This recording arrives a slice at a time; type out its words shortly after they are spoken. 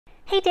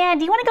Hey Dad,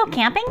 do you want to go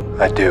camping?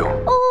 I do.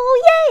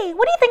 Oh, yay!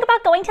 What do you think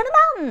about going to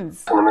the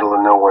mountains? In the middle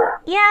of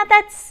nowhere. Yeah,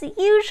 that's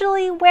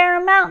usually where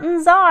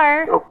mountains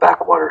are. No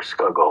backwater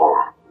Scuggle,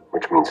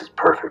 which means it's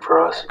perfect for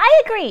us.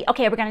 I agree.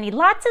 Okay, we're gonna need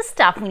lots of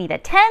stuff. We need a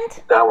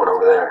tent. That one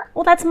over there.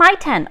 Well, that's my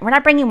tent. We're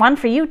not bringing one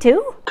for you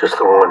too? Just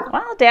the one.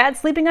 Well, Dad's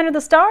sleeping under the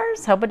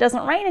stars. Hope it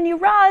doesn't rain and you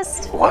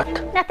rust. What?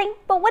 Nothing,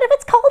 but what if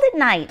it's cold at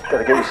night?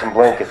 Gotta get you some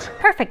blankets.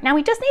 Perfect. Now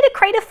we just need a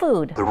crate of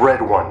food. The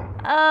red one.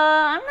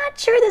 I'm not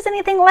sure there's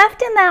anything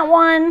left in that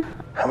one.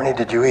 How many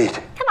did you eat?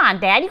 Come on,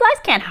 Dad. You guys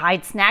can't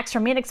hide snacks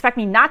from me and expect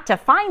me not to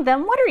find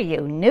them. What are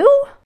you, new?